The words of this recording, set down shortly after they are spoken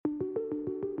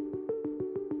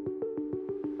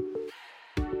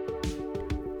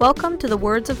Welcome to the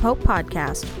Words of Hope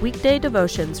podcast, weekday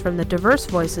devotions from the diverse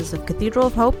voices of Cathedral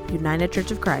of Hope, United Church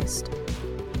of Christ.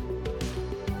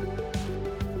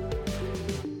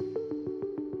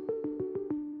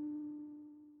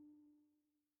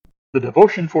 The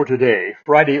devotion for today,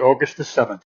 Friday, August the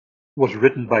 7th, was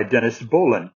written by Dennis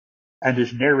Bolin and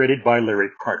is narrated by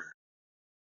Larry Carter.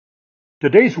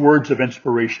 Today's words of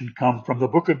inspiration come from the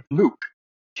book of Luke,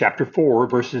 chapter 4,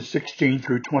 verses 16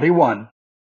 through 21,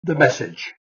 the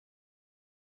Message.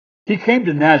 He came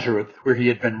to Nazareth, where he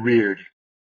had been reared.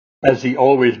 As he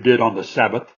always did on the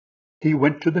Sabbath, he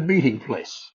went to the meeting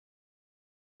place.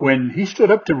 When he stood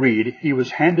up to read, he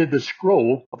was handed the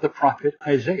scroll of the prophet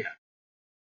Isaiah.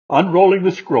 Unrolling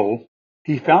the scroll,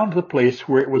 he found the place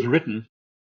where it was written,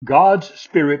 "God's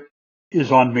Spirit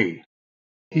is on me.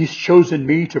 He's chosen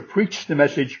me to preach the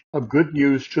message of good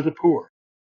news to the poor,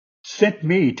 sent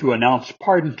me to announce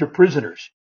pardon to prisoners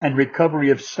and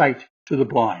recovery of sight to the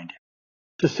blind,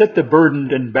 to set the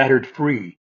burdened and battered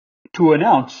free, to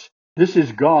announce this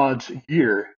is God's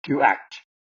year to act."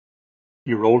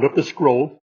 He rolled up the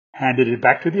scroll, handed it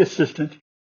back to the assistant,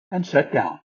 and sat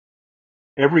down.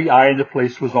 Every eye in the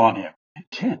place was on him,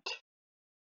 intent.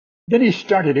 Then he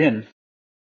started in.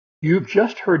 "You've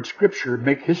just heard Scripture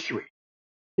make history.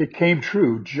 It came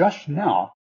true just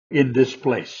now in this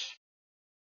place."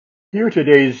 Here are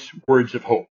today's words of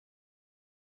hope.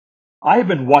 I've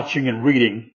been watching and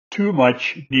reading too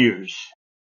much news.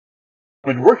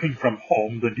 When working from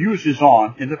home, the news is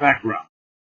on in the background.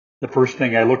 The first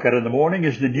thing I look at in the morning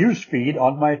is the news feed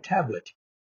on my tablet.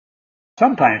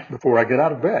 Sometimes before I get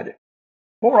out of bed.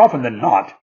 More often than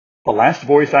not, the last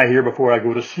voice I hear before I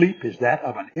go to sleep is that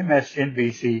of an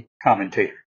MSNBC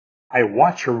commentator. I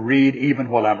watch or read even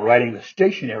while I'm riding the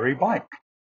stationary bike.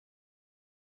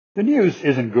 The news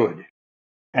isn't good,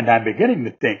 and I'm beginning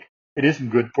to think it isn't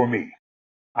good for me.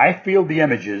 I feel the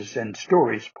images and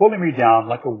stories pulling me down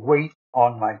like a weight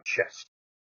on my chest.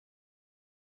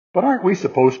 But aren't we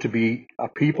supposed to be a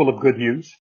people of good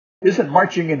news? Isn't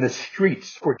marching in the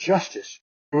streets for justice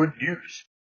good news?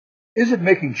 Isn't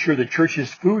making sure the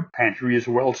church's food pantry is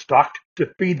well stocked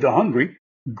to feed the hungry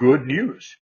good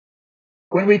news?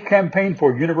 When we campaign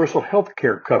for universal health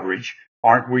care coverage,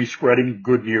 aren't we spreading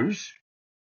good news?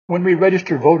 When we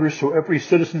register voters so every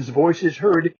citizen's voice is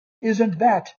heard, isn't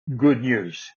that good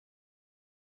news?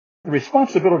 The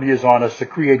responsibility is on us to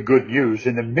create good news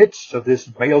in the midst of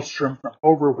this maelstrom of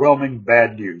overwhelming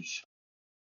bad news.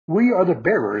 We are the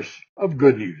bearers of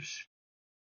good news.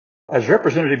 As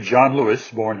Representative John Lewis,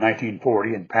 born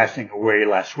 1940 and passing away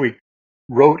last week,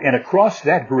 wrote in Across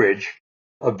That Bridge,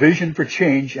 A Vision for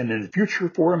Change and in the Future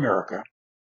for America,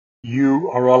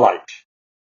 "You are a light.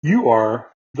 You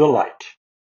are the light.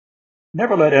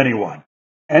 Never let anyone,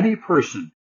 any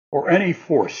person, or any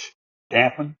force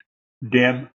dampen,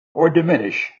 dim, or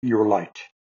diminish your light.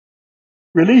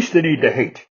 Release the need to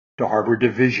hate, to harbor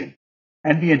division,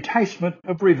 and the enticement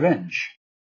of revenge.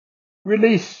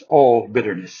 Release all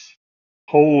bitterness.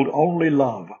 Hold only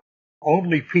love,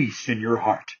 only peace in your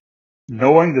heart,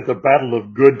 knowing that the battle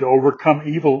of good to overcome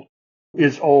evil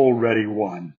is already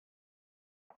won."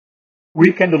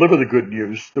 We can deliver the good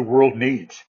news the world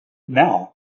needs,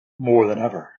 now more than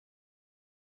ever.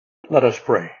 Let us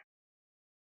pray.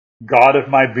 God of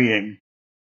my being,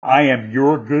 I am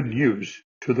your good news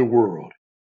to the world.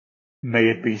 May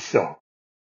it be so.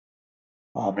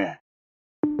 Amen.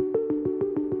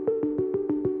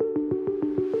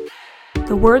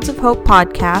 The Words of Hope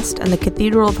podcast and the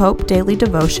Cathedral of Hope daily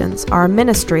devotions are a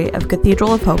ministry of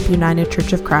Cathedral of Hope United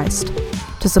Church of Christ.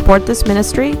 To support this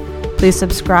ministry, please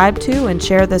subscribe to and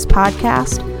share this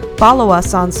podcast, follow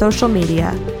us on social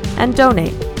media, and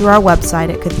donate through our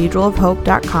website at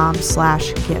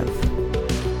cathedralofhope.com/give.